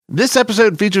This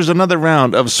episode features another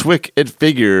round of SWIC It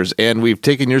Figures, and we've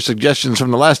taken your suggestions from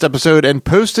the last episode and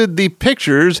posted the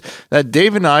pictures that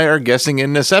Dave and I are guessing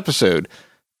in this episode.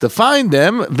 To find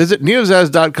them, visit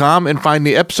neozaz.com and find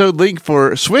the episode link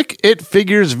for SWIC It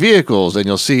Figures vehicles, and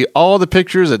you'll see all the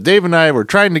pictures that Dave and I were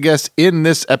trying to guess in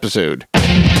this episode.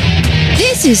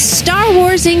 This is Star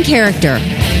Wars in Character,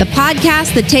 the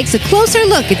podcast that takes a closer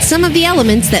look at some of the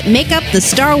elements that make up the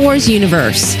Star Wars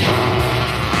universe.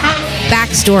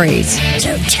 Backstories,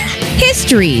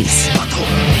 histories,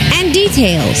 and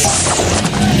details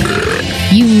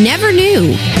you never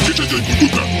knew,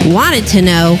 wanted to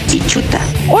know,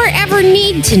 or ever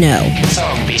need to know.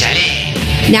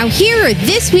 Now here are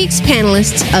this week's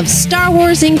panelists of Star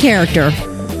Wars in Character.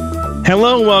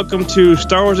 Hello and welcome to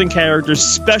Star Wars in Character's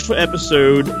special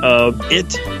episode of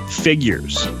It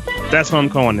Figures. That's what I'm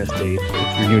calling this, Dave,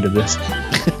 if you're new to this.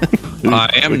 I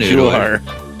am new to it.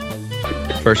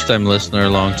 First time listener,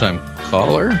 long time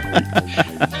caller.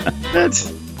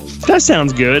 That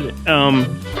sounds good.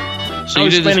 So you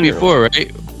did this before,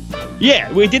 right?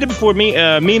 Yeah, we did it before. Me,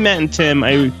 Matt, and Tim.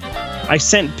 I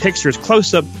sent pictures,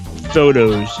 close-up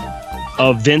photos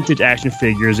of vintage action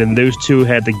figures, and those two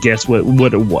had to guess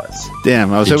what it was.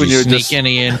 Damn, I was hoping you were sneak just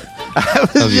any in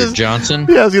of your Johnson.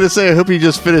 Yeah, I was gonna say, I hope you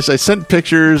just finished. I sent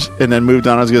pictures and then moved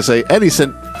on. I was gonna say, and he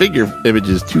sent figure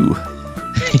images too.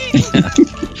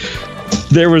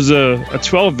 There was a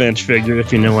 12-inch figure,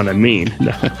 if you know what I mean.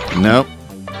 Nope,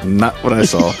 not what I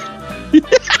saw.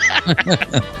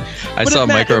 I saw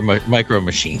micro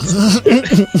machines.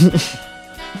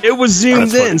 It was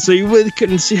zoomed in, so you really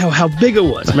couldn't see how big it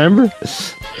was, remember?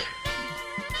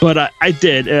 But I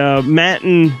did. Matt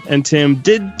and Tim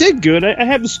did good. I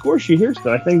have the score sheet here,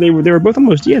 so I think they were both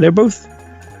almost. Yeah, they're both.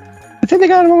 I think they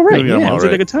got them all right. Yeah, it was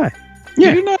like a tie.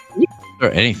 Yeah, you not throw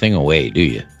anything away, do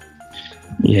you?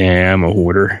 Yeah, I'm a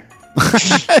hoarder.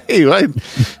 Hey, what?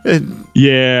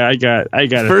 Yeah, I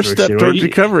got. First step towards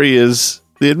recovery is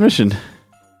the admission.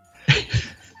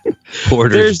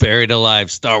 Hoarders Buried Alive,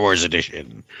 Star Wars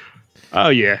Edition. Oh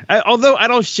yeah. Although I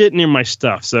don't shit near my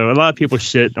stuff, so a lot of people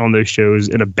shit on those shows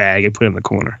in a bag and put it in the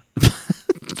corner. Well,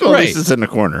 right. At least it's in the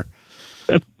corner.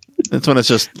 That's when it's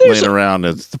just laying around.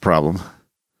 It's the problem.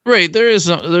 Right. There's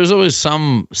always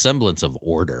some semblance of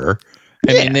order.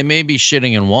 I mean, they may be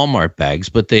shitting in Walmart bags,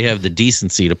 but they have the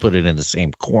decency to put it in the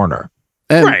same corner.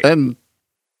 And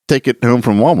take it home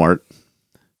from Walmart.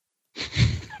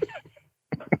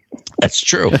 That's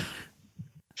true.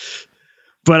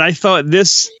 But I thought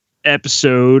this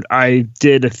episode, I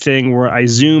did a thing where I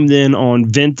zoomed in on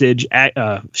vintage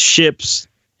ships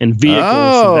and vehicles.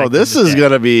 Oh, this should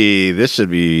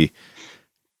be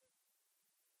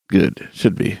good.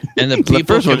 Should be. And the people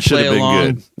first can one should play have been along.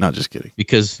 good. No, just kidding.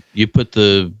 Because you put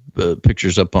the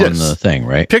pictures up on the thing,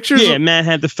 right? Pictures. Yeah, Matt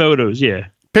had the photos. Yeah,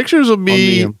 pictures will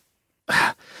be.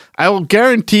 I will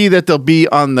guarantee that they'll be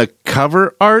on the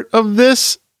cover art of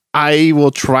this. I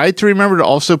will try to remember to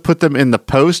also put them in the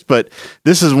post, but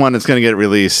this is one that's going to get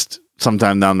released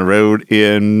sometime down the road.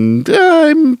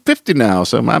 I'm 50 now,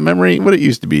 so my memory what it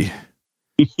used to be.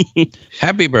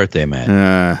 Happy birthday,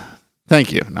 man.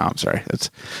 Thank you. No, I'm sorry.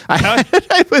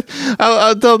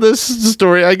 I'll tell this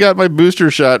story. I got my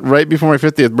booster shot right before my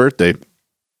 50th birthday.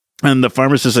 And the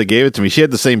pharmacist that gave it to me, she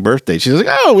had the same birthday. She's like,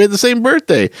 oh, we had the same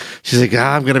birthday. She's like,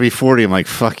 I'm going to be 40. I'm like,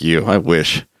 fuck you. I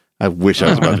wish I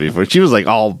was about to be 40. She was like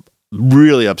all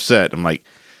really upset. I'm like,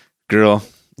 girl,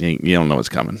 you don't know what's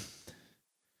coming.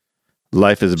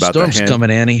 Life is about Storm's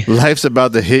coming, Annie. Life's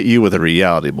about to hit you with a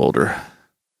reality boulder.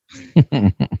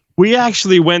 We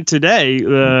actually went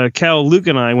today. Cal, Luke,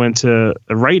 and I went to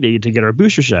a Rite Aid to get our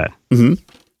booster shot. Mm-hmm.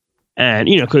 And,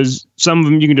 because some of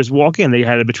them you can just walk in. They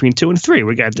had it between 2 and 3.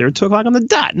 We got there at 2 o'clock on the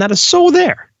dot. Not a soul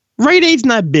there. Rite Aid's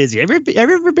not busy. Have you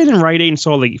ever been in Rite Aid and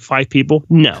saw like 5 people?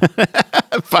 No.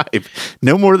 5.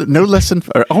 No less than,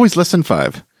 or always less than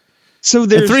 5. So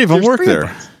there's 3 of them work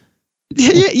there.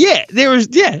 Yeah,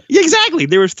 exactly.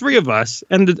 There was 3 of us,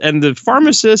 and the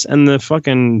pharmacist and the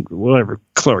fucking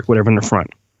clerk, whatever in the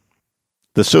front.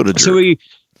 The soda jerk.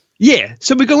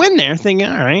 So we go in there thinking,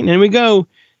 all right, and we go,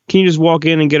 can you just walk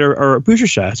in and get our booster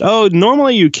shots? Oh,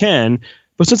 normally you can,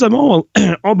 but since I'm all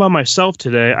by myself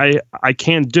today, I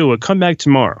can't do it. Come back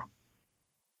tomorrow.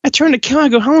 I turn to Kel, I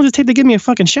go, how long does it take to give me a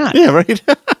fucking shot? Yeah, right.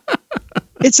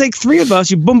 It's like 3 of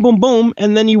us, you boom, boom, boom,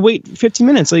 and then you wait 15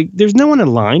 minutes. Like, there's no one in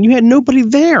line. You had nobody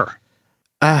there.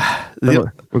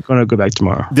 We're going to go back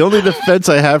tomorrow. The only defense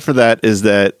I have for that is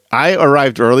that I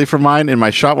arrived early for mine, and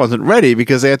my shot wasn't ready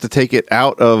because they had to take it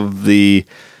out of the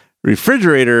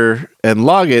refrigerator and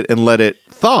log it and let it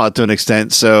thaw to an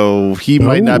extent. So he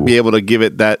might not be able to give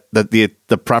it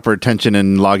the proper attention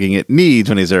and logging it needs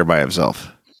when he's there by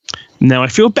himself. Now I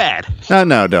feel bad.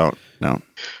 No, don't. No.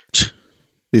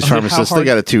 These pharmacists, they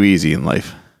got it too easy in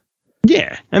life.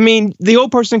 Yeah. I mean, the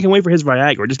old person can wait for his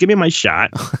Viagra. Just give me my shot.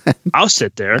 I'll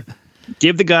sit there,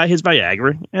 give the guy his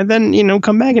Viagra, and then,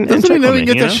 come back and Doesn't check he know on he me,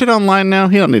 can get that shit online now?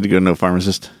 He don't need to go to no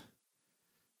pharmacist.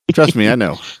 Trust me, I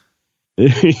know.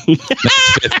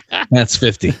 That's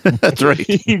 50. That's right.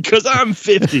 Because I'm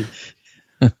 50.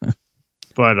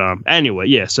 But anyway,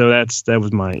 yeah. So that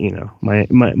was my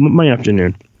my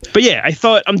afternoon. But yeah, I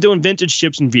thought I'm doing vintage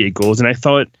ships and vehicles, and I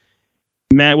thought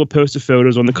Matt will post the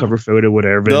photos on the cover photo,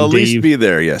 whatever. They'll at least be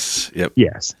there. Yes. Yep.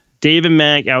 Yes. Dave and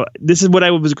Mac. This is what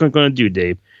I was going to do,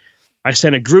 Dave. I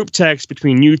sent a group text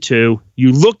between you two.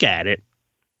 You look at it,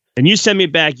 and you send me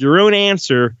back your own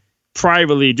answer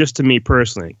privately, just to me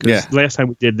personally. Yeah. Last time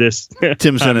we did this,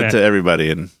 Tim sent it to everybody,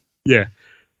 and yeah.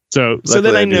 So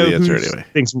that I know the answer anyway.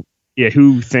 Thinks. Yeah.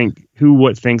 Who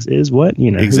what thinks is what.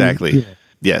 Exactly. Yeah.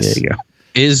 Yes. There you go.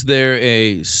 Is there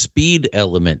a speed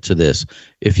element to this?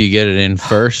 If you get it in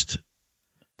first,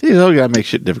 you gotta make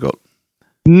shit difficult.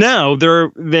 No,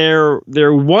 there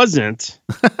wasn't,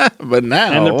 but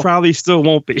now, and there probably still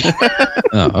won't be.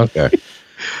 Oh, okay.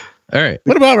 All right.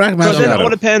 What about Rocky But then it all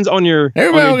Marciano? depends on your.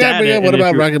 Everybody, on your data, what and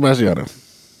about if Rocky Marciano?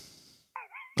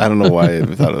 I don't know why I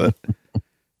even thought of that.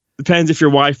 Depends if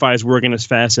your Wi-Fi is working as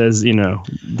fast as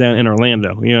down in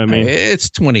Orlando. You know what I mean? It's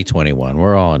 2021.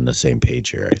 We're all on the same page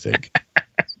here, I think.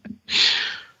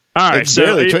 All right,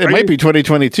 so it might be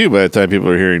 2022 by the time people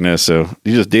are hearing this. So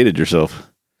you just dated yourself.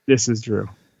 This is true.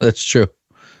 That's true.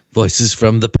 Voices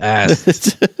from the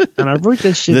past. And I wrote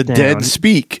this shit The down. Dead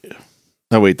Speak.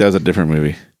 Oh wait, that was a different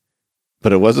movie,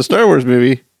 but it was a Star Wars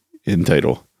movie in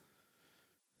title.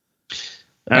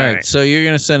 All right, so you're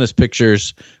going to send us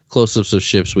pictures, close-ups of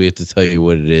ships. We have to tell you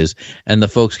what it is, and the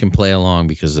folks can play along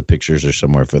because the pictures are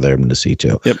somewhere for them to see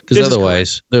too. Yep. Because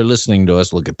otherwise, they're listening to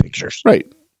us look at pictures.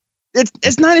 Right. It's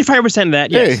 95% of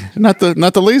that. Yes. Hey, not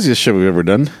the laziest shit we've ever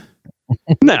done.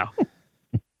 No.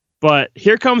 But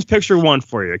here comes picture one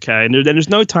for you, okay? And there's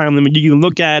no time limit. You can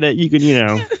look at it. You can,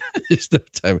 There's no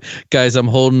time, guys. I'm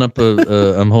holding up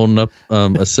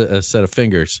a set of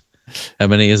fingers. How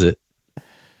many is it?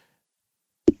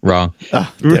 Wrong.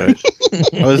 Oh, damn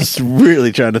it. I was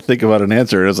really trying to think about an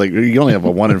answer. It was like, you only have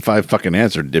a 1 in 5 fucking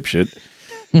answer, dipshit.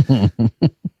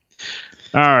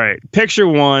 All right. Picture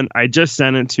one. I just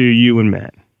sent it to you and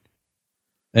Matt.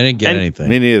 I didn't get anything.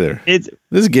 Me neither.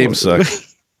 This game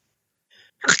sucks.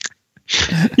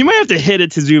 You might have to hit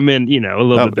it to zoom in, a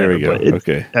little bit better. There we go.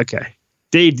 Okay. Okay.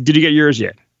 Dave, did you get yours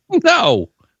yet? No.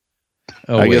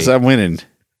 Oh, I guess I'm winning.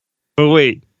 Oh,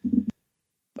 wait.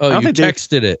 Oh, you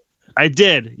texted it. I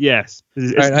did, yes. All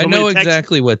right, I know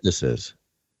exactly what this is.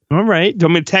 All right. Do you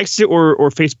want me to text it or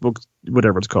Facebook,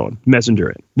 whatever it's called? Messenger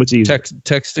it. What's easier?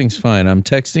 Texting's fine. I'm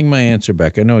texting my answer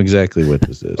back. I know exactly what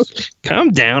this is.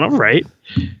 Calm down. All right.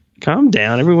 Calm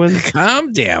down, everyone.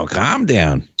 Calm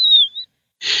down.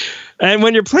 And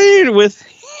when you're playing with...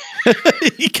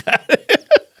 You got it.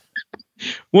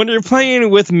 When you're playing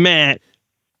with Matt,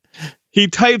 he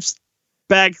types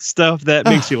back stuff that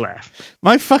makes you laugh.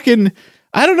 My fucking...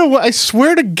 I don't know what... I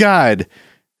swear to God,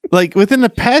 like, within the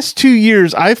past 2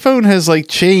 years, iPhone has, like,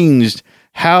 changed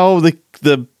how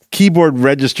the keyboard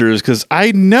registers, because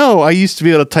I know I used to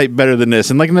be able to type better than this.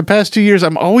 And, like, in the past 2 years,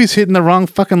 I'm always hitting the wrong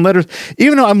fucking letters.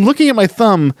 Even though I'm looking at my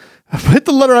thumb, I hit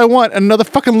the letter I want, another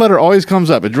fucking letter always comes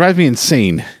up. It drives me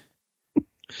insane.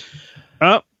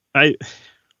 Oh, I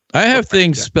have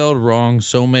things spelled wrong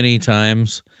so many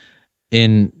times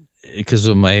because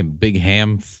of my big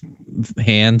hands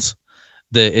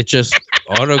that it just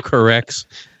autocorrects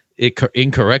it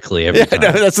incorrectly every time.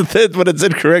 No, that's the thing. When it's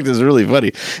incorrect is really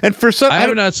funny. And for some,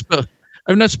 I've not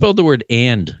spelled the word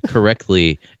 "and"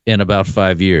 correctly in about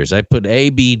 5 years. I put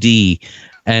ABD,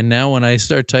 and now when I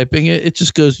start typing it, it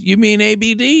just goes, "You mean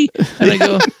ABD?" And I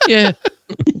go, "Yeah,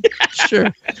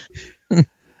 sure."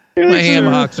 My ham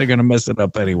hocks are going to mess it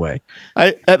up anyway.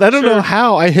 I don't know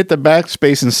how I hit the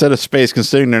backspace instead of space,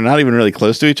 considering they're not even really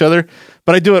close to each other,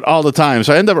 but I do it all the time.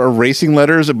 So I end up erasing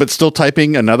letters, but still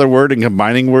typing another word and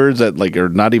combining words that like are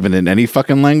not even in any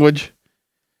fucking language.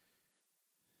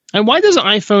 And why does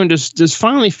iPhone just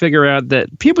finally figure out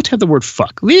that people type the word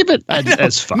fuck? Leave it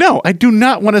as fuck. No, I do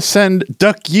not want to send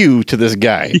duck you to this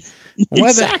guy.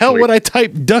 Why the hell would I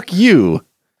type duck you?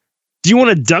 Do you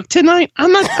want to duck tonight?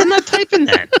 I'm not typing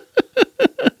that.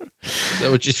 Is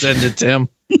that what you send to Tim?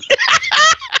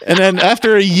 And then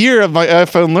after a year of my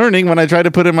iPhone learning, when I tried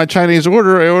to put in my Chinese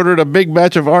order, I ordered a big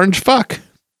batch of orange fuck.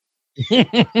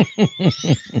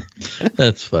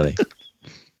 That's funny.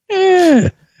 Yeah,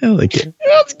 I like it.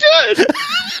 That's good.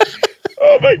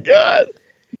 Oh my God.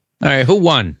 All right, who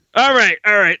won? All right.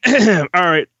 All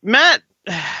right. Matt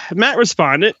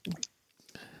responded.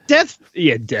 Death.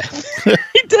 He did.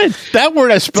 That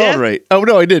word I spelled right. Oh,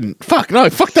 no, I didn't. Fuck, no, I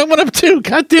fucked that one up too.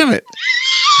 God damn it.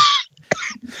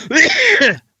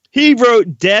 He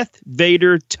wrote Death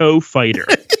Vader Toe Fighter.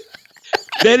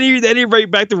 then he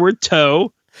wrote back the word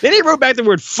toe. Then he wrote back the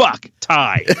word fuck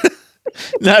tie.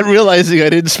 Not realizing I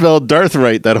didn't spell Darth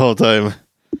right that whole time.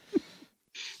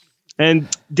 And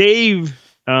Dave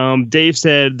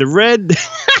said the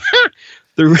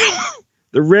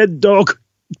red dog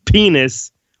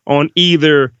penis on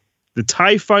either the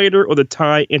TIE Fighter or the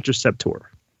TIE Interceptor.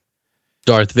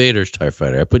 Darth Vader's TIE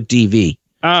Fighter. I put DV.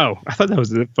 Oh, I thought that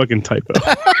was a fucking typo.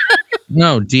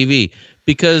 No, DV.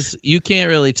 Because you can't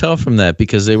really tell from that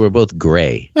because they were both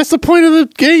gray. That's the point of the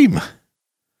game.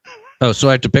 Oh, so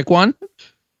I have to pick one?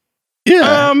 Yeah.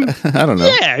 I don't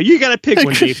know. Yeah, you got to pick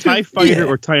one, Dave. TIE Fighter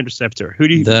or TIE Interceptor. Who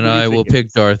do you? Then I will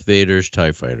pick Darth Vader's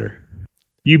TIE Fighter.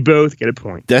 You both get a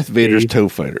point. Death Vader's Toe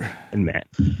Fighter. And Matt.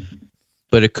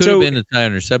 But it could have been a TIE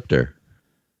Interceptor.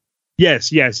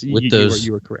 Yes. With those,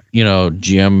 you were correct.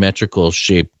 Geometrical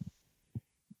shaped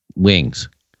wings.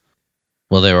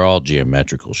 Well, they were all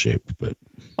geometrical shaped, but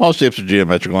all shapes are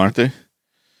geometrical, aren't they?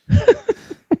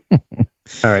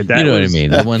 All right, what I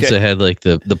mean. The ones that had like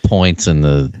the points and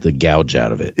the gouge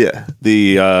out of it. Yeah.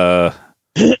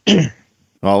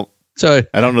 Well, so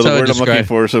I don't know the word I'm looking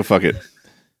for, so fuck it.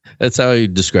 That's how you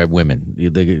describe women.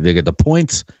 They get the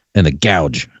points and the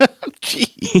gouge.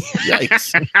 Jeez,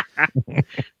 yikes.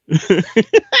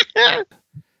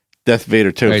 Death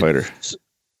Vader Toe Fighter.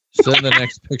 Send the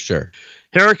next picture.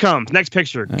 Here it comes. Next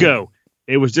picture. Go.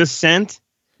 It was just sent.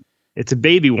 It's a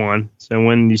baby one. So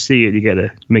when you see it, you got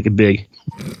to make it big.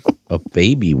 A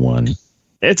baby one?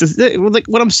 Like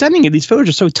what I'm sending you, these photos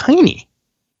are so tiny.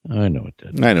 I know what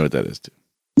that is. I know what that is, too.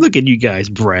 Look at you guys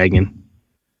bragging.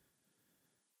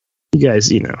 You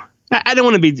guys, I don't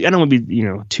want to be,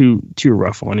 too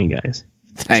rough on you guys.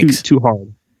 Thanks. Too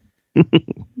hard. I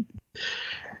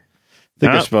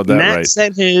think I spelled that Matt right.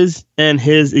 sent his, and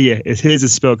his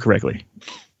is spelled correctly.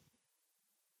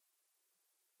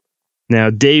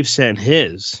 Now, Dave sent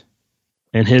his,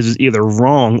 and his is either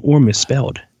wrong or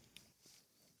misspelled.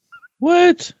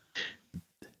 What?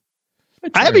 I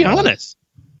gotta be honest.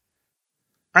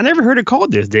 I never heard it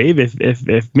called this, Dave.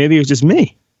 If maybe it was just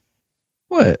me.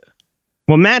 What?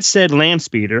 Well, Matt said land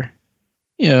speeder.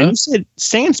 Yeah. And you said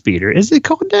sand speeder. Is it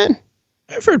called that?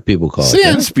 I've heard people call it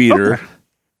sand speeder. Okay.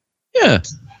 Yeah.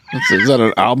 Is that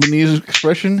an Albanese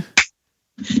expression?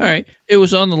 All right. It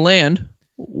was on the land.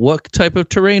 What type of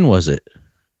terrain was it?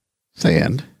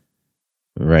 Sand.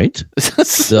 Right.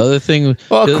 The other thing.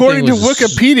 Well, according to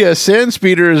Wikipedia, sand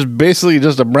speeder is basically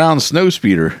just a brown snow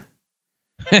speeder.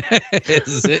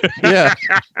 Is it? Yeah.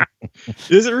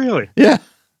 Is it really? Yeah.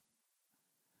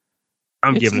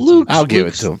 I'm giving it to you. I'll give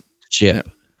it to him. Chip.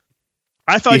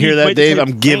 I thought you hear that, Dave?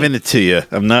 I'm giving it to you.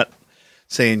 I'm not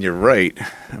saying you're right.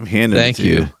 I'm handing it to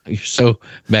you. You're so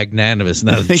magnanimous.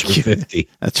 Not a 50.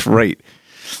 That's right.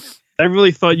 I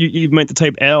really thought you meant to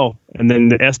type L and then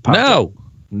the S popped up.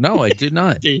 No, I did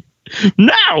not.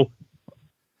 No.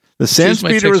 The sand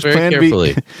speeder was planned to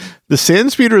be. The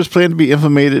sand speeder was planned to be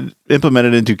implemented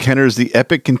into Kenner's The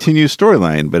Epic Continues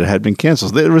storyline, but it had been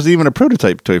canceled. There was even a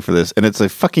prototype toy for this, and it's a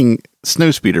fucking snow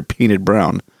speeder painted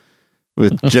brown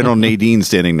with General Nadine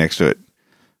standing next to it,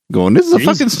 going, "This is a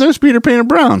fucking snow speeder painted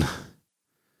brown."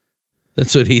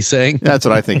 That's what he's saying. That's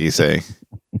what I think he's saying.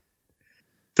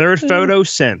 Third photo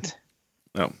sent.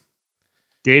 Oh,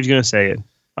 Dave's gonna say it.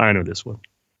 I know this one.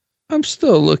 I'm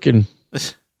still looking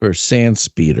for sand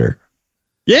speeder.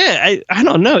 Yeah, I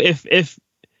don't know if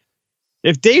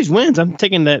Dave's wins, I'm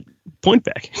taking that point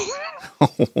back.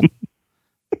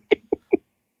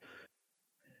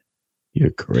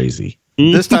 You're crazy.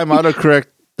 This time autocorrect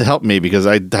helped me because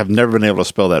I have never been able to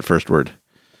spell that first word.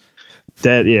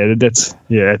 That's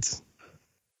a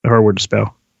hard word to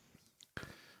spell.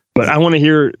 But I want to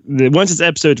hear once this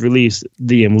episode's released,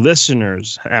 the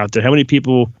listeners out there, how many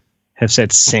people have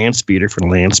said sand speeder for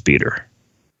land speeder?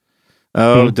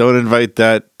 Oh, don't invite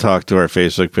that talk to our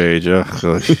Facebook page. Oh,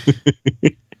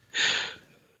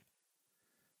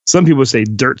 some people say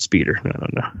dirt speeder. I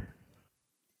don't know.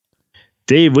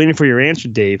 Dave, waiting for your answer,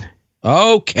 Dave.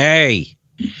 Okay.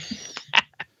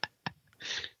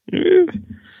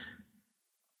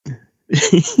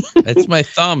 It's my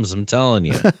thumbs, I'm telling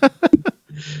you.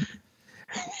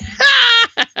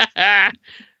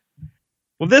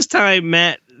 Well, this time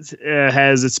Matt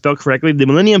has it spelled correctly. The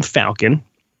Millennium Falcon.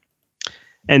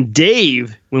 And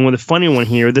Dave went with a funny one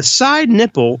here. The side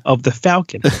nipple of the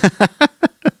Falcon.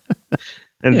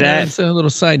 And that's a little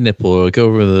side nipple like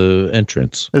over the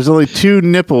entrance. There's only 2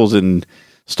 nipples in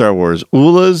Star Wars: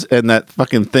 Ula's and that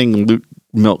fucking thing Luke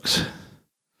milks.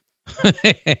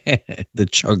 The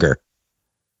chugger.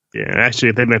 Yeah, actually,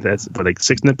 I think that's like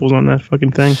 6 nipples on that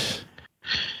fucking thing.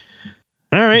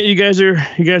 All right, you guys are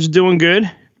doing good.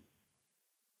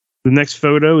 The next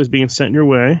photo is being sent your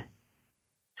way,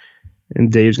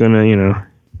 and Dave's gonna,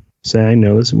 say, "I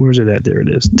know this. Where's it at? There it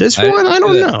is. This one, I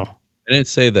don't know. I didn't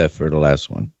say that for the last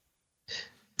one.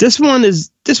 This one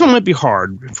might be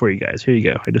hard for you guys. Here you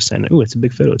go. I just sent it. Ooh, it's a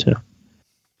big photo too.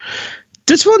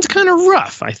 This one's kind of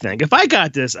rough. I think if I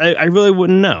got this, I really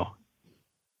wouldn't know.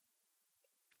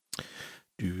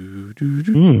 What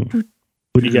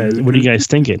are you guys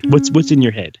thinking? What's in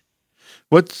your head?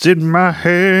 What's in my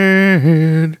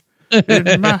head?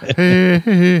 In my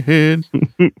head.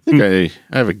 I think I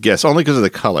have a guess, only because of the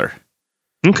color.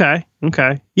 Okay.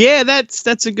 Yeah,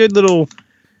 that's a good little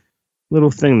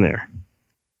thing there.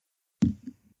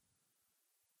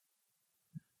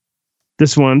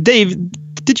 This one, Dave,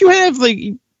 did you have, like,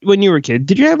 when you were a kid,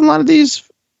 did you have a lot of these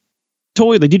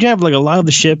toys? Like, did you have, like, a lot of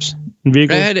the ships and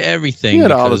vehicles? I had everything. You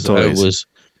had all the toys.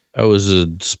 I was a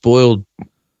spoiled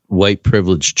white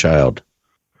privileged child.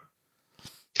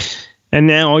 And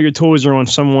now all your toys are on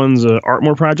someone's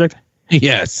Artmore project?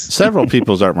 Yes. Several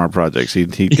people's Artmore projects. He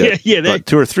got that,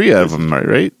 2 or 3 of them,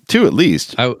 right? 2 at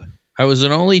least. I was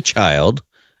an only child,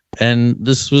 and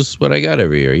this was what I got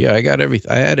every year. Yeah, I got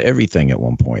everything. I had everything at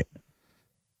one point.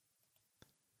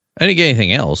 I didn't get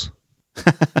anything else.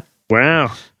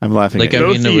 Wow. I'm laughing like, at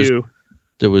you.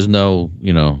 There was no,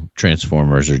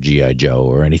 Transformers or G.I. Joe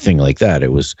or anything like that.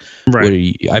 It was,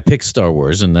 right. I picked Star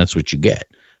Wars, and that's what you get.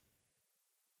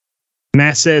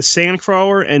 Matt says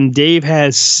Sandcrawler, and Dave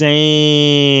has Sandcrawler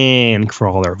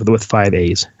with 5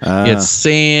 A's. It's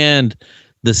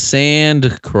the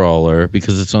sand crawler,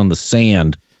 because it's on the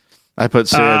sand. I put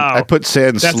sand. I put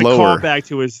sand that's slower. That's a callback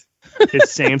to his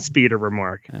sand speeder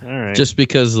remark. All right. Just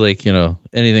because,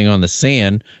 anything on the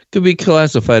sand could be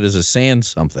classified as a sand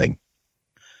something.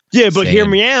 Yeah, but hear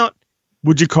me out.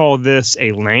 Would you call this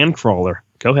a land crawler?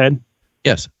 Go ahead.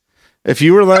 Yes. If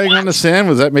you were laying on the sand,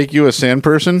 would that make you a sand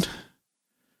person?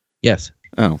 Yes.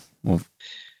 Oh, well.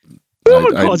 Who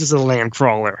would call this a land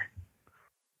crawler?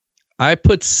 I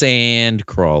put sand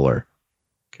crawler.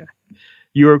 Okay.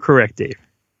 You are correct, Dave.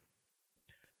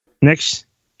 Next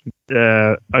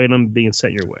item being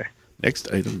sent your way.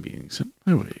 Next item being sent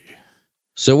my way.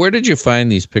 So where did you find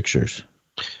these pictures?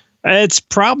 It's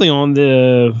probably on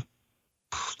the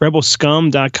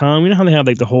rebelscum.com. You know how they have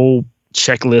like the whole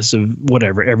checklist of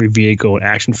whatever, every vehicle and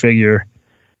action figure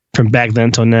from back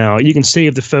then till now. You can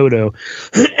save the photo,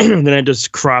 and then I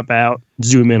just crop out,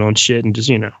 zoom in on shit, and just,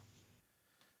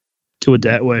 do it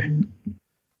that way.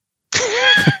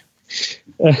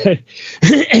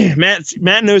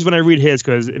 Matt knows when I read his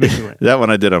because it makes me laugh. That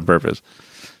one I did on purpose.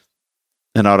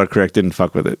 And autocorrect didn't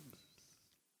fuck with it.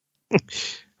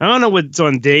 I don't know what's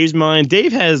on Dave's mind.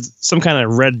 Dave has some kind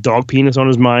of red dog penis on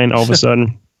his mind all of a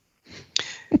sudden.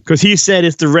 Because he said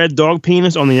it's the red dog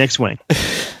penis on the X-Wing.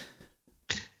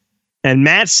 And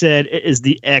Matt said it is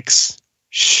the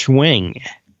X-Schwing.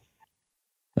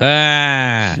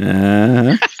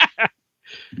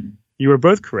 You were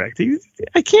both correct.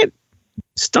 I can't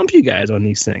stump you guys on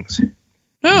these things.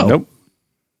 No. Nope.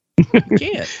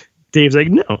 Can't. Dave's like,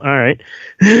 no. All right.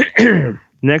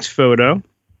 Next photo.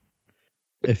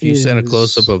 If you sent a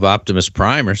close-up of Optimus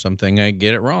Prime or something, I'd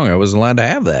get it wrong. I wasn't allowed to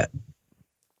have that.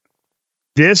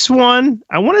 This one,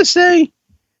 I want to say,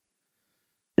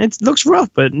 it looks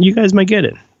rough, but you guys might get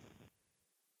it.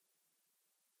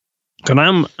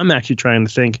 Because I'm actually trying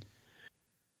to think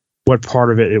what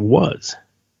part of it was.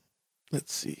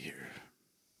 Let's see here.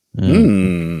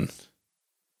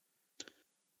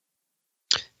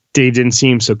 Dave didn't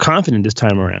seem so confident this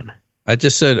time around. I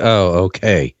just said, oh,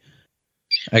 okay.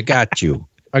 I got you.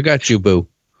 I got you, boo.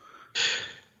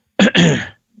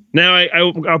 Now,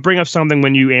 I'll bring up something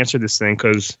when you answer this thing,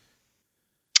 because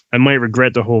I might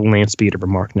regret the whole land speeder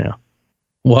remark now.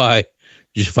 Why?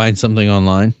 Did you find something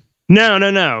online? No.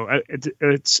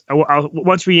 I'll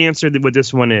once we answer what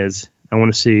this one is, I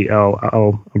want to see.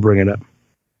 I'll bring it up.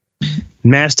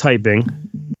 Mass typing.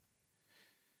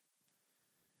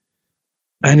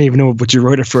 I didn't even know what you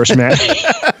wrote at first, Matt.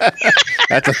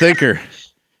 That's a thinker.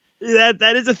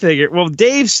 That is a thinker. Well,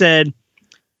 Dave said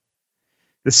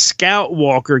the Scout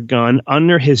Walker gun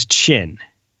under his chin.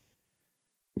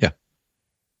 Yeah.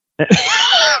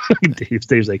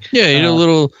 Dave's like, yeah, you had a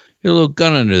little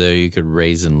gun under there. You could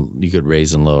raise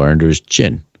and lower under his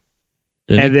chin.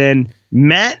 And then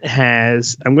Matt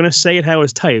has, I'm going to say it how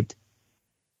it's typed,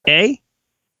 A-T-M-I-C.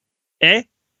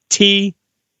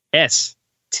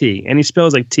 and he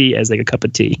spells like tea as like a cup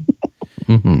of tea.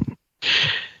 Mm-hmm.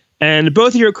 And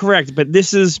both of you are correct, but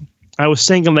this is, I was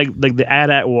thinking like the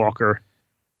AT-AT walker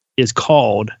is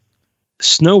called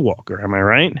Snow Walker. Am I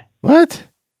right? What?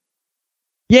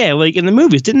 Yeah, like in the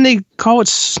movies, didn't they call it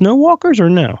Snow Walkers or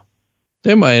no?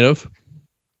 They might have.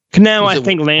 Now Was I it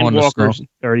think on Land the Walkers, snow?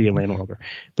 already a Land Walker.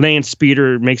 Land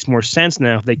Speeder makes more sense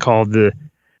now if they call the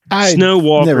I Snow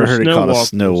Walker. never heard it Snow called a Walkers.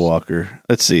 snow walker.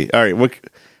 Let's see. All right,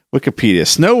 Wikipedia.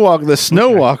 The Snow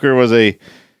Walker was a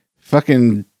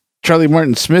fucking Charlie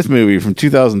Martin Smith movie from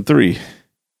 2003.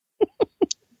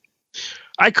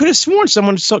 I could have sworn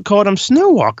someone called them Snow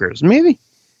Walkers. Maybe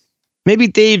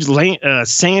Dave's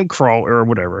sand crawl or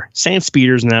whatever. Sand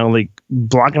speeders now like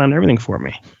blocking on everything for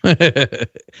me.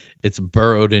 It's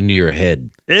burrowed into your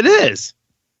head. It is.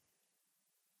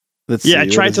 Let's Yeah, see,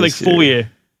 I tried what to like is this here? fool you,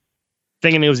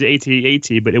 thinking it was the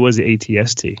AT-AT, but it was the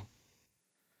ATST.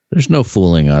 There's no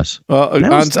fooling us. Well,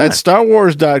 No, it's at not.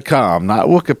 StarWars.com, not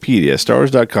Wikipedia,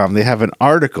 StarWars.com, they have an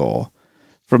article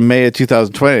from May of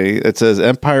 2020 that says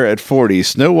Empire at 40,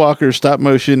 Snow Walkers, Stop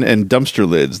Motion, and Dumpster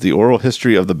Lids, the oral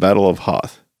history of the Battle of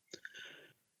Hoth.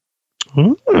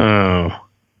 Oh.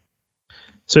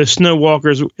 So Snow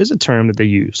Walkers is a term that they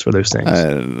use for those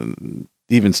things.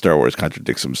 Even Star Wars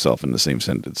contradicts himself in the same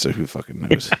sentence, so who fucking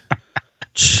knows?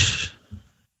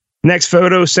 Next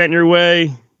photo sent your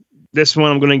way. This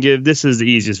one I'm going to give. This is the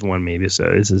easiest one, maybe. So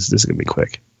this is going to be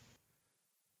quick.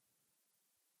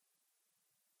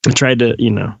 I tried to,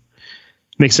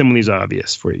 make some of these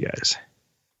obvious for you guys.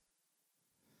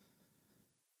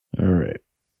 All right.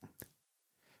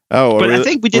 Oh, But I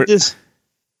think we did this.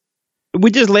 We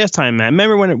did this last time, Matt.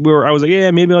 Remember when I was like,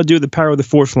 yeah, maybe I'll do the Power of the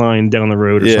Force line down the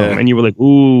road or Yeah. something. And you were like,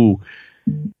 ooh,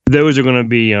 those are going to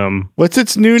be What's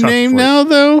its new Tough name for you. now,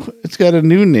 though? It's got a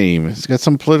new name. It's got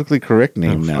some politically correct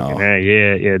name now.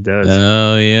 Yeah, it does.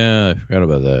 Oh, yeah. I forgot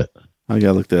about that. I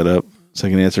gotta look that up so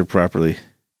I can answer properly.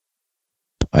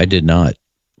 I did not.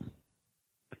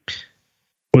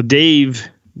 Well, Dave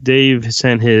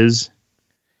sent his.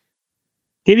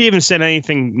 He didn't even send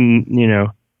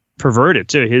anything, perverted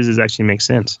too. His actually makes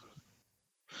sense.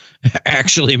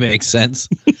 Actually makes sense.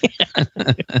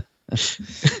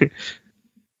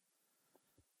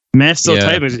 Matt's still Yeah.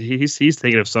 typing. He's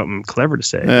thinking of something clever to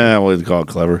say. We'll call it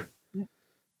clever.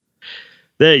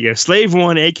 There you go. Slave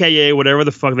One, aka whatever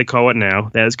the fuck they call it now.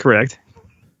 That is correct.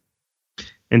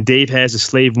 And Dave has a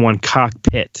Slave One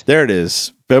cockpit. There it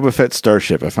is. Boba Fett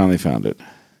Starship. I finally found it.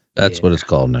 That's what it's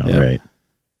called now, Yeah. right?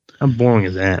 How boring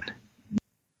is that?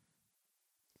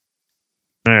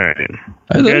 All right.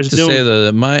 I'd like guys to doing- say though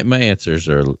that my answers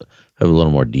have a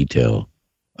little more detail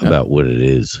about what it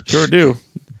is. Sure do.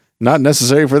 Not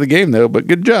necessary for the game, though, but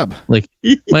good job. Like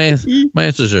my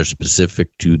answers are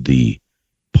specific to the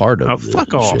part of Oh, the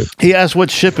fuck off. ship. He asked what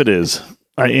ship it is.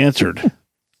 I answered.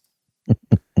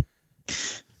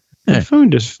 My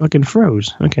phone just fucking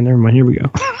froze. Okay, never mind. Here we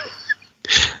go.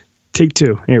 Take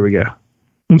two. Here we go.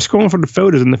 I'm scrolling for the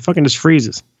photos and the fucking just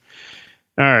freezes.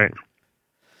 All right.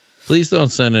 Please don't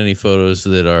send any photos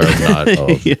that are not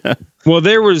of. Yeah. Well,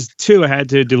 there was two I had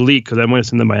to delete because I might have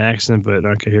sent them by accident, but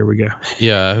okay, here we go.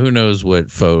 Yeah, who knows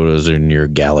what photos are in your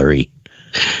gallery?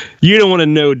 You don't want to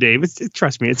know, Dave.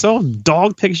 Trust me, it's all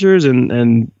dog pictures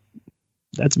and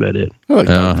that's about it. I like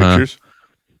dog Uh-huh. pictures.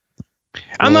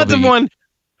 I'm not the Well, one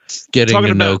Getting talking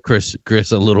to know about-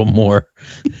 Chris a little more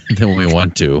than we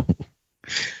want to.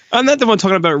 I'm not the one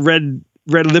talking about red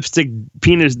lipstick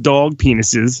penis dog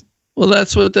penises. Well,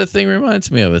 that's what that thing reminds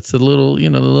me of. It's the little, the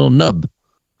little nub.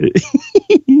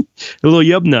 The little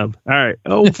yub nub. All right.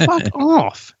 Oh, fuck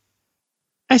off.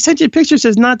 I sent you a picture that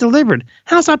says not delivered.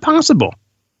 How's that possible?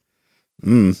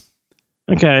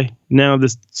 Okay. Now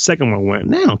this second one went.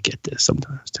 Now I don't get this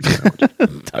sometimes.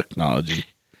 Technology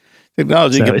So can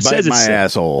it bite says my it's-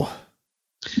 asshole.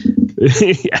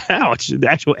 Ouch. The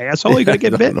actual asshole you got to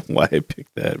get I bit. don't know why I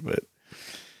picked that, but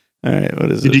all right.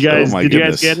 What is Did this? you guys, Oh my did you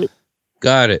goodness. guys get it?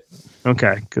 Got it.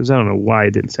 Okay. Because I don't know why I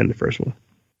didn't send the first one.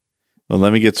 Well,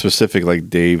 let me get specific like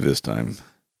Dave this time.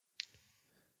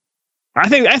 I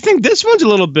think this one's a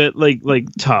little bit like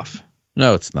tough.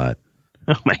 No, it's not.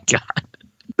 Oh my god.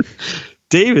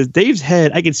 Dave's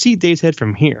head. I can see Dave's head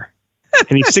from here.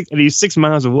 And he's 6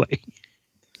 miles away.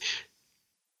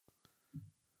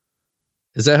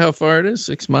 Is that how far it is?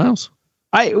 6 miles?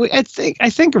 I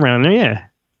think around there, yeah.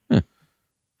 Huh.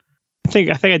 I think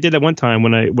I did that one time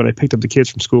when I picked up the kids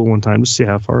from school one time to see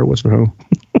how far it was from home.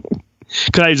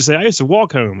 Because I just say I used to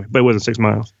walk home, but it wasn't 6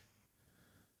 miles.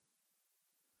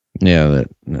 Yeah,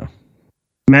 no.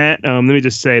 Matt, let me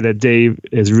just say that Dave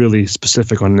is really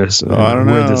specific on this. Oh, I don't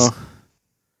know.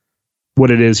 What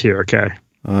it is here, okay?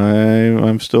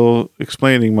 I'm still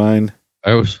explaining mine.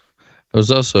 I was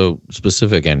also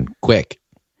specific and quick.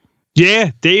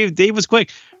 Yeah, Dave was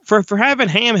quick for having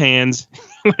ham hands.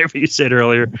 Whatever you said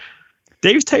earlier,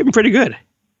 Dave's typing pretty good.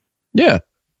 Yeah.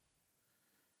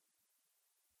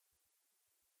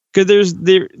 Because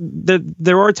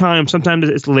there are times, sometimes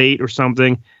it's late or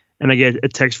something, and I get a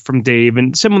text from Dave,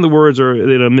 and some of the words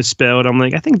are misspelled. I'm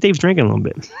like, I think Dave's drinking a little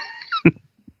bit.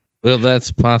 Well,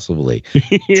 that's possibly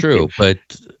true, but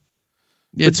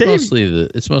it's Dave,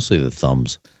 mostly the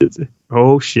thumbs.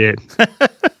 Oh shit!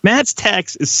 Matt's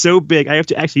text is so big, I have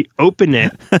to actually open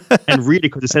it and read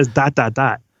it because it says ...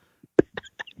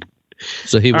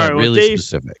 So he went really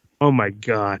specific. Oh my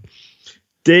god.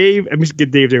 Dave, let me get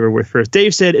Dave's over with first.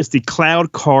 Dave said it's the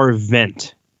cloud car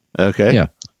vent. Okay. Yeah.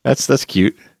 That's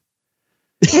cute.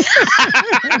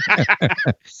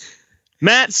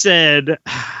 Matt said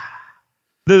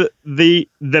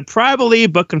the probably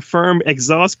but confirmed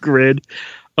exhaust grid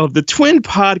of the twin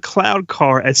pod cloud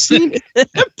car as seen in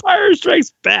Empire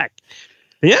Strikes Back.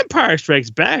 The Empire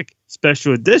Strikes Back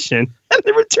special edition and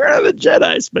the Return of the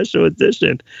Jedi special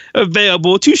edition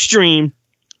available to stream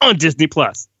on Disney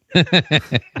Plus. Is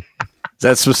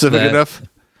that specific enough?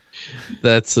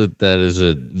 That is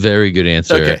a very good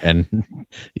answer, okay. and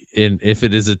if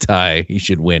it is a tie, he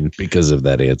should win because of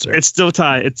that answer. It's still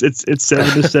tied. It's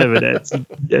 7-7.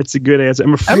 That's a good answer.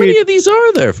 I'm afraid. How many of these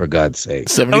are there, for God's sake?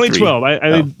 73. Only 12.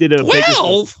 I did a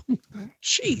 12.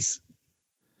 Jeez.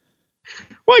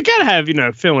 Well, I gotta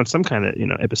have filling some kind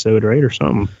of episode, right, or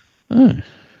something.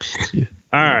 Yeah.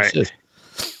 All right.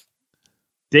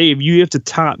 Dave, you have to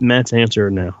top Matt's answer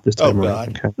now. This time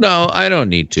around. Okay. No, I don't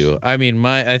need to. I mean,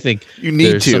 I think you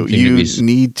need to. You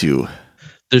need to.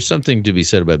 There's something to be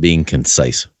said about being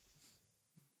concise.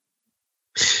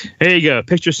 There you go.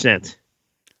 Picture sent.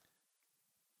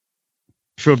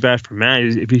 I feel bad for Matt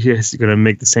if he's going to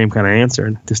make the same kind of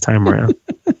answer this time around.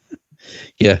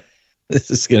 Yeah, this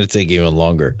is going to take even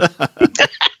longer.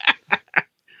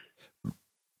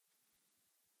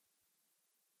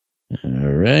 All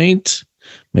right.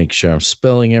 Make sure I'm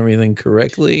spelling everything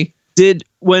correctly. Did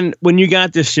when you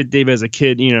got this shit, Dave, as a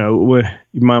kid, your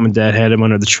mom and dad had him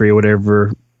under the tree or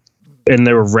whatever, and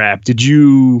they were wrapped. Did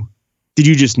you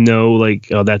just know, like,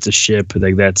 oh, that's a ship,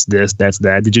 like that's this, that's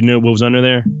that? Did you know what was under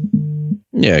there?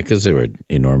 Yeah, because they were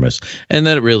enormous, and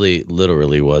that really,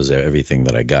 literally was everything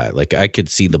that I got. Like, I could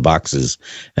see the boxes,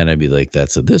 and I'd be like,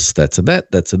 "That's a this, that's a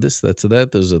that, that's a this, that's a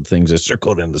that." Those are the things I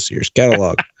circled in the Sears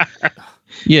catalog.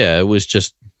 Yeah, it was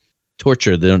just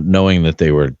torture, knowing that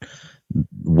they were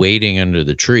waiting under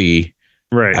the tree.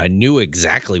 Right. I knew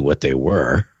exactly what they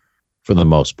were for the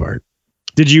most part.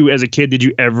 As a kid, did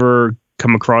you ever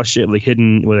come across shit like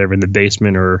hidden, whatever, in the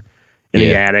basement or in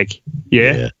the attic?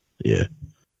 Yeah.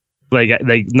 Like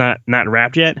not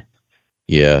wrapped yet?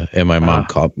 Yeah. And my mom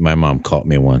caught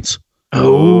me once.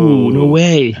 Oh, no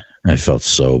way. I felt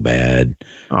so bad.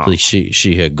 Oh. Like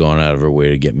she had gone out of her way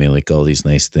to get me like all these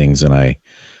nice things, and I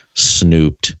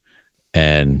snooped,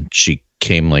 and she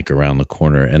came like around the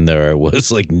corner, and there I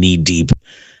was like knee deep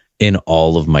in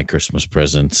all of my Christmas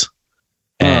presents.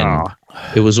 And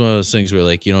it was one of those things where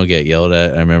like you don't get yelled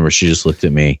at. I remember she just looked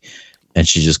at me, and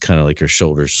she just kind of like her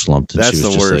shoulders slumped, and that's she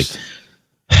was the just worst.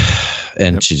 Like,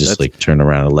 and she just like turned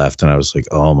around and left, and I was like,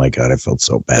 oh my God, I felt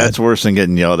so bad. That's worse than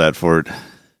getting yelled at for it.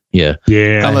 Yeah.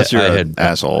 Unless you're an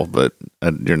asshole, but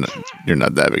you're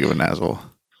not that big of an asshole.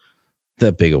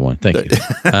 That big of one. Thank you.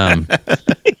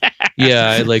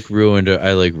 Yeah, I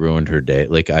ruined her day.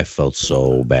 Like, I felt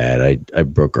so bad. I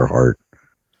broke her heart.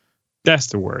 That's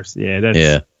the worst.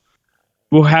 Yeah.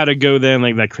 Well, how'd it go then?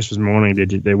 Like that Christmas morning,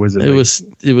 it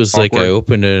was like I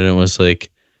opened it and it was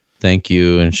like, thank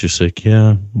you, and she's like,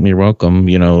 yeah, you're welcome.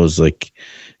 It was like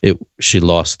she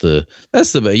lost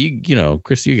that's the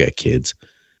Chris, you got kids.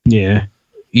 Yeah.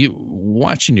 You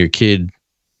watching your kid.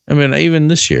 I mean, even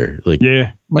this year, like,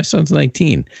 my son's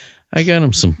 19. I got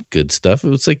him some good stuff. It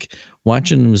was like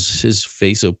watching his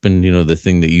face open, the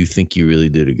thing that you think you really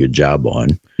did a good job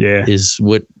on. Yeah. Is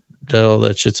what all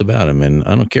that shit's about him. And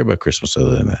I don't care about Christmas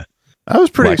other than that. I was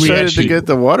pretty excited to get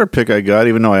the water pick I got,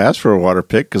 even though I asked for a water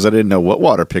pick because I didn't know what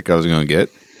water pick I was going to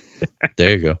get.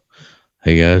 There you go.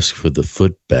 I asked for the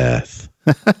foot bath.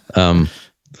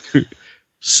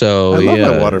 So I love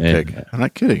my water pick. I'm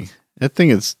not kidding. That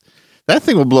thing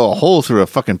will blow a hole through a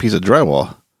fucking piece of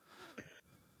drywall.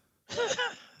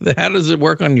 How does it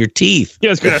work on your teeth? Yeah,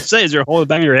 I was going to say, is there a hole in the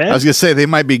back of your head? I was going to say they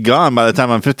might be gone by the time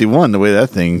I'm 51. The way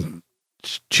that thing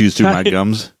chews through my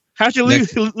gums. How'd you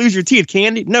lose your teeth?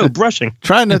 Candy? No, brushing.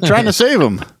 trying to save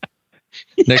them.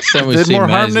 Next time we did see more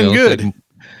Matt, harm than good.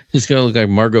 He's going to look like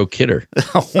Margot Kidder.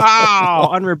 Oh,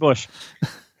 Unreal Bush.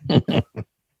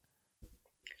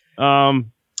 All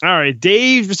right.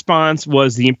 Dave's response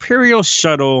was the Imperial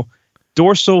Shuttle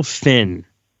dorsal fin.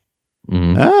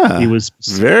 He was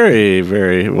very,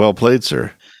 very well played,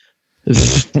 sir.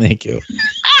 Thank you.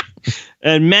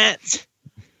 And Matt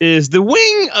is the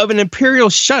wing of an Imperial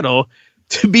Shuttle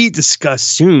to be discussed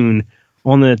soon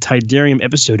on the Tidarium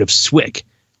episode of SWIC,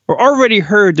 or already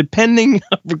heard depending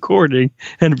on recording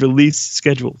and release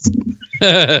schedules.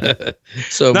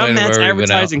 So now Matt's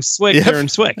advertising SWIC during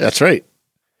SWIC. That's right.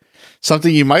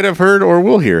 Something you might have heard or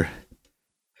will hear.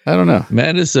 I don't know.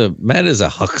 Matt is a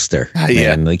huckster.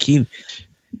 Yeah. Man. Like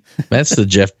Matt's the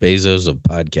Jeff Bezos of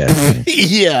podcasting.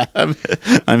 Yeah.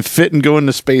 I'm fit and going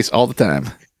to space all the time.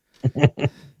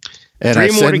 And 3 I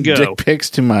more to send go. dick pics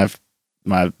to my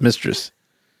mistress.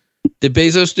 Did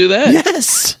Bezos do that?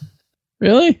 Yes.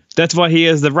 Really? That's why he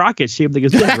has the rocket shaped like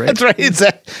his dick, right? That's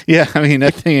right. Yeah, I mean,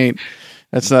 that thing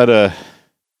that's not a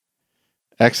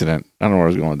accident. I don't know where I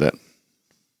was going with that.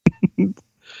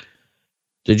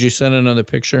 Did you send another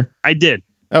picture? I did.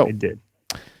 Oh. I did.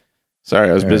 Sorry,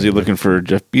 I was busy looking for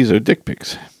Jeff Bezos dick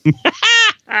pics.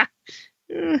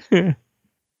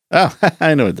 Oh,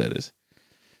 I know what that is.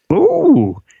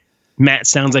 Ooh. Matt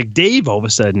sounds like Dave all of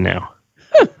a sudden now.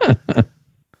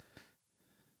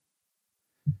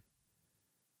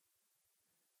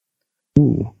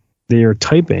 Ooh. They are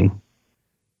typing.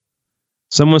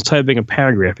 Someone's typing a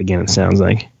paragraph again, it sounds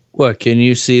like. What? Can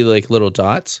you see like little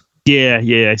dots? Yeah,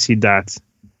 I see dots.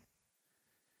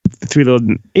 3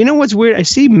 little. You know what's weird? I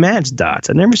see Matt's dots.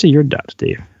 I never see your dots,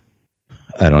 Dave.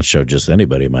 I don't show just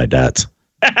anybody my dots.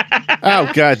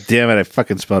 Oh, God damn it. I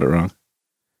fucking spelled it wrong.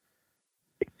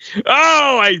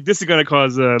 This is going to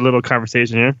cause a little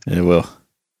conversation here. It will.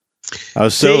 I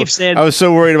was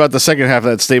so worried about the second half of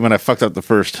that statement, I fucked up the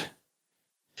first.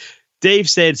 Dave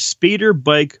said speeder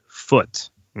bike foot.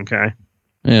 Okay.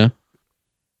 Yeah.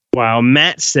 While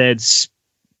Matt said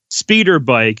speeder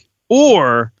bike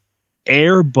or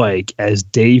air bike, as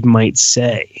Dave might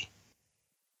say.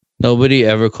 Nobody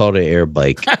ever called it air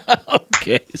bike.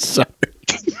 Okay, sorry.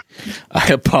 I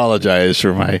apologize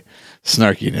for my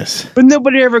snarkiness. But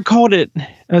nobody ever called it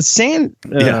a sand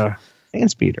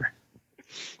speeder.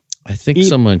 I think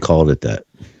someone called it that.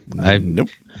 Nope.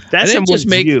 That's I didn't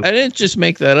just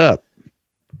make that up.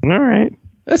 All right.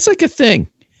 That's like a thing.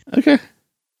 Okay.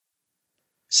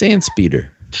 Sand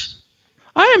speeder.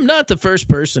 I am not the first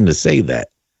person to say that.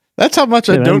 That's how much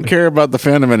I don't care about the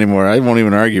fandom anymore. I won't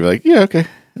even argue. Like, yeah, okay,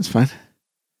 that's fine.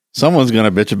 Someone's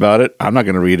going to bitch about it. I'm not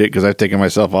going to read it because I've taken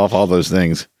myself off all those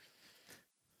things.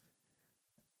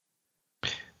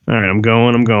 All right, I'm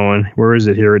going. Where is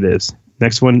it? Here it is.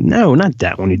 Next one. No, not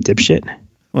that one, you dipshit.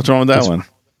 What's wrong with that one?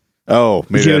 Oh,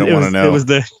 maybe I don't want to know. It was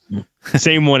the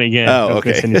same one again. Oh,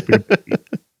 okay.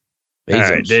 All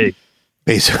right, Dave.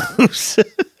 Bezos.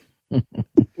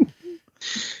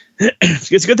 It's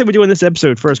a good thing we're doing this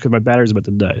episode first because my battery's about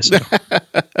to die. So.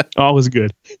 All was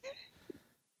good.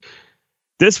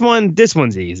 This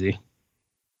one's easy.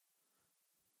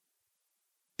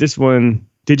 This one.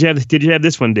 Did you have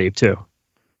this one, Dave, too?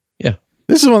 Yeah.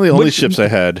 This is one of the only ships I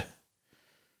had.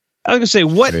 I was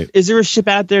gonna say, is there a ship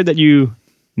out there that you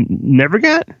never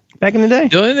got back in the day?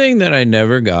 The only thing that I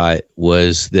never got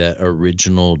was that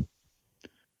original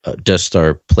Death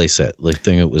Star playset, like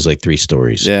thing. It was like 3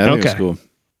 stories. Yeah, I think it's cool.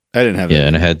 I didn't have it. Yeah,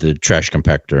 and it had the trash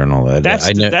compactor and all that.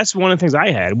 That's one of the things I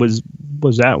had was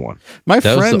that one. That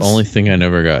was the only thing I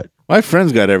never got. My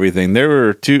friends got everything. There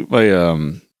were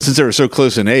since they were so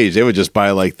close in age, they would just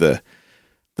buy like the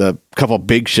couple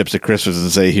big ships at Christmas and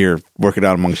say, "Here, work it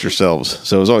out amongst yourselves."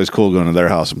 So it was always cool going to their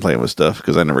house and playing with stuff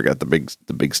because I never got the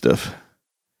big stuff.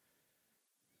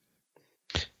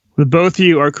 Both of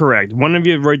you are correct. One of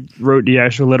you wrote the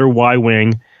actual letter Y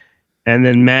wing, and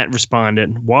then Matt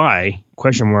responded Y ?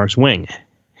 Wing.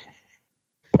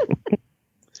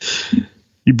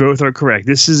 You both are correct.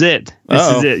 This is it.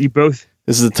 This is it. You both.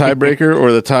 This is the tiebreaker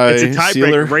or the tie It's a tiebreaker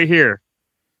sealer? right here.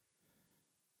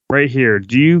 Right here.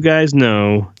 Do you guys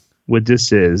know what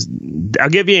this is? I'll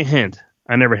give you a hint.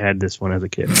 I never had this one as a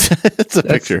kid. It's a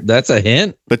picture. That's a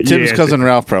hint. But Tim's cousin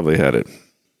Ralph probably had it.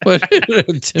 What?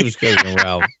 Tim's cousin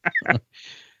Ralph.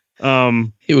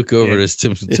 He would go over to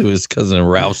his cousin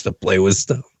Ralph's to play with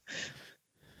stuff.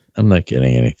 I'm not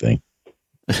getting anything.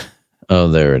 Oh,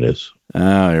 there it is.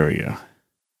 Oh, there we go.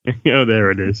 Oh,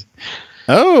 there it is.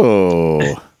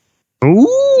 Oh.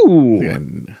 Ooh.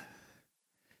 Again.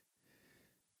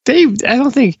 Dave, I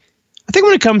think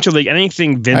when it comes to like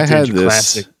anything vintage, I had this.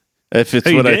 classic. If it's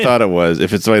what I thought it was,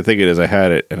 if it's what I think it is, I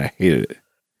had it and I hated it.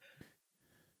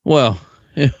 Well,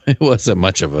 it wasn't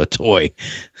much of a toy,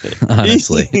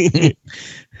 honestly.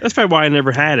 That's probably why I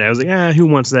never had it. I was like, who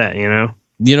wants that, you know?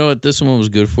 You know what this one was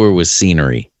good for was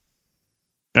scenery.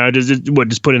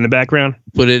 Just put it in the background?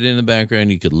 Put it in the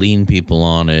background. You could lean people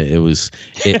on it.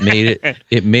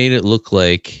 It made it look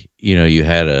like, you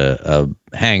had a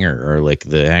hanger or like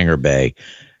the hanger bag,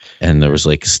 and there was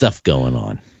like stuff going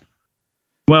on.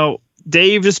 Well,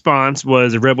 Dave's response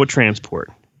was a Rebel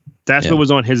transport. That's what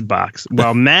was on his box.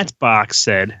 While Matt's box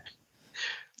said,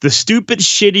 the stupid,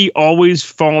 shitty, always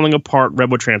falling apart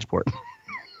Rebel transport.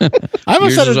 I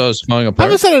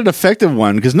almost had an effective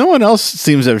one because no one else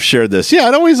seems to have shared this. Yeah,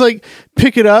 I'd always like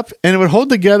pick it up and it would hold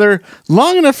together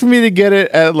long enough for me to get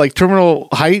it at like terminal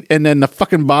height, and then the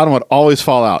fucking bottom would always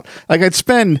fall out. Like I'd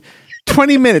spend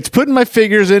 20 minutes putting my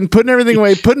figures in, putting everything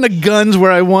away, putting the guns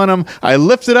where I want them. I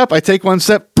lift it up, I take one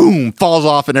step, boom, falls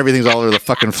off, and everything's all over the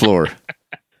fucking floor.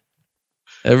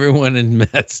 Everyone in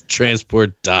Matt's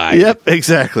transport died. Yep,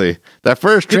 exactly. That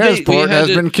first transport has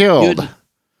been killed.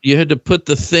 You had to put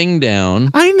the thing down.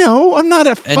 I know. I'm not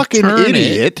a fucking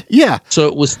idiot. Yeah. So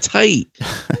it was tight.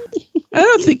 I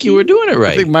don't think you were doing it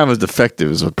right. I think mine was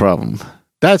defective is the problem.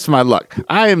 That's my luck.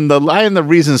 I am the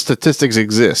reason statistics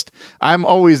exist. I'm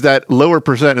always that lower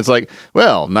percent. It's like,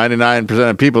 well, 99%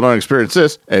 of people don't experience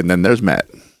this. And then there's Matt.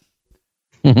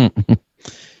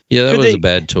 Yeah, that was a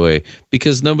bad toy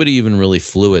because nobody even really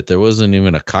flew it. There wasn't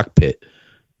even a cockpit.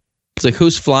 It's like,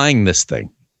 who's flying this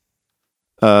thing?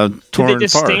 Did they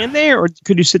just stand there, or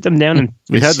could you sit them down and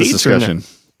we had this discussion?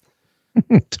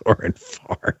 Tor and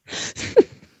Far.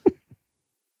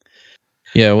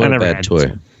 Yeah, what a bad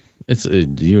toy.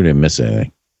 You didn't miss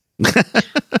anything.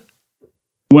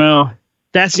 Well,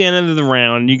 that's the end of the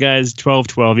round. You guys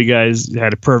 12-12. You guys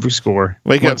had a perfect score.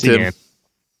 Wake up, Tim.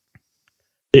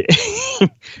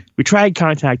 We tried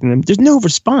contacting them. There's no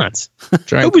response.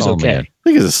 Nobody's okay. I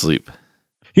think he's asleep.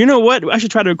 You know what? I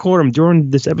should try to record him during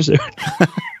this episode.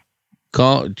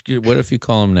 What if you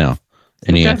call him now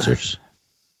and he answers?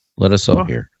 Let us all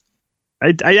hear. I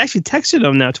actually texted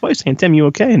him now twice saying, Tim, you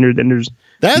okay? And there's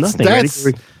nothing.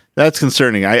 That's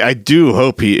concerning. I do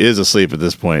hope he is asleep at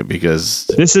this point because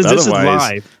this is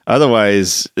live.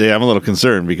 Otherwise, yeah, I'm a little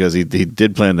concerned because he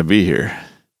did plan to be here.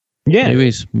 Yeah.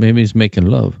 Maybe he's making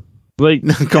love. Like,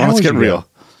 come on, let's get real.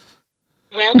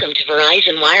 Welcome to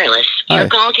Verizon Wireless. Your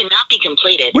call cannot be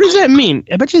completed. What does that mean?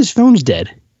 I bet you his phone's dead.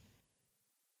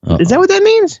 Uh-oh. Is that what that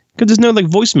means? Because there's no like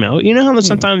voicemail. You know how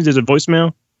sometimes there's a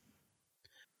voicemail?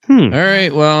 All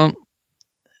right. Well,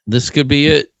 this could be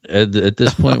it. At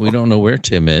this point, we don't know where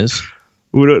Tim is.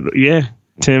 Yeah,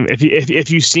 Tim. If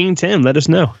you've seen Tim, let us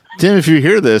know. Tim, if you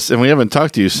hear this and we haven't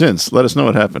talked to you since, let us know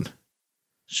what happened.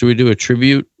 Should we do a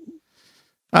tribute?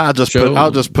 I'll just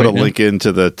put a link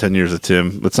into the 10 years of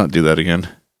Tim. Let's not do that again.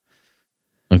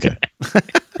 Okay.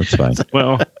 That's fine.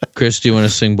 Well, Chris, do you want to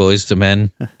sing Boys to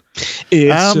Men?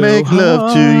 I'll make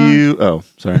love to you. Oh,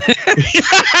 sorry.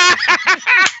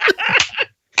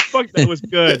 Fuck, that was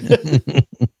good.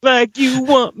 Like you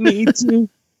want me to,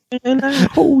 and I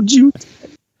hold you.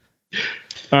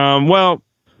 Well,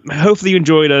 hopefully you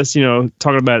enjoyed us,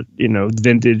 talking about,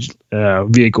 vintage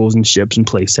vehicles and ships and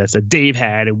play sets that Dave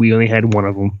had, and we only had one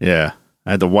of them. Yeah.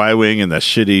 I had the Y-Wing and the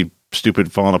shitty,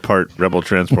 stupid, falling apart Rebel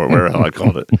transport, whatever the hell I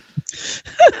called it.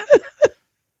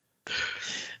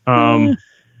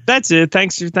 That's it.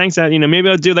 Thanks. Maybe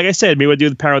I'll do, like I said, maybe I'll do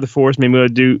the Power of the Force. Maybe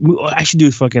I should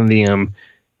do fucking the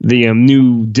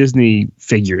new Disney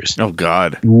figures. Oh,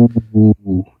 God.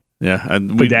 Ooh. Yeah.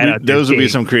 Those would be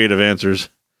some creative answers.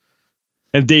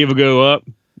 And Dave will go up.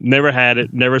 Never had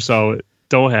it. Never saw it.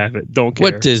 Don't have it. Don't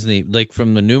care. What Disney? Like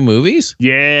from the new movies?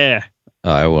 Yeah.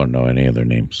 Oh, I won't know any of their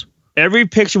names. Every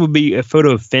picture will be a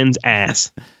photo of Finn's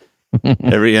ass.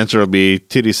 Every answer will be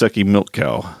titty sucky milk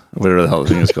cow. Whatever the hell the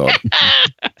thing is called.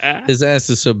 His ass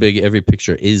is so big, every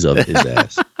picture is of his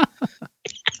ass.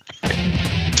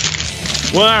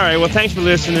 Well, all right. Well, thanks for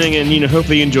listening, and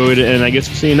hopefully you enjoyed it. And I guess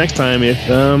we'll see you next time if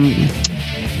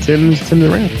Tim's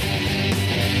around.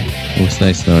 It was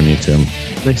nice knowing you, Tim.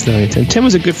 Nice knowing you, Tim. Tim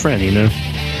was a good friend, Yeah.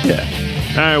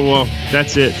 All right. Well,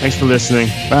 that's it. Thanks for listening.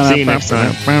 See you next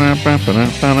time. Put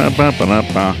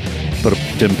a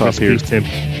Tim pop here. Tim.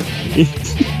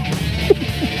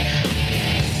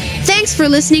 Thanks for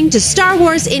listening to Star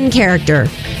Wars in Character.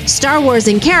 Star Wars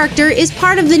in Character is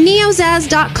part of the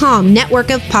neozaz.com network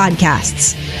of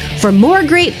podcasts. For more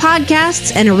great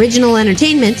podcasts and original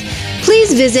entertainment,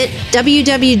 please visit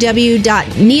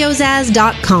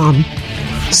www.neozaz.com.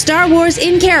 Star Wars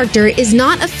in Character is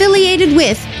not affiliated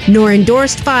with nor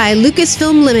endorsed by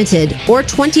Lucasfilm Limited or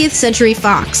 20th Century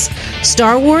Fox.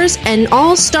 Star Wars and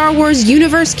all Star Wars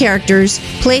universe characters,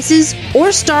 places,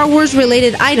 or Star Wars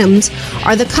related items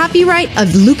are the copyright of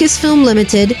Lucasfilm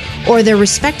Limited or their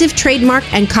respective trademark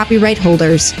and copyright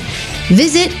holders.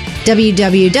 Visit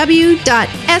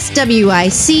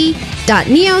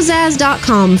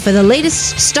www.swic.neozaz.com for the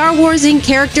latest Star Wars in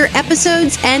character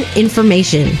episodes and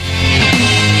information.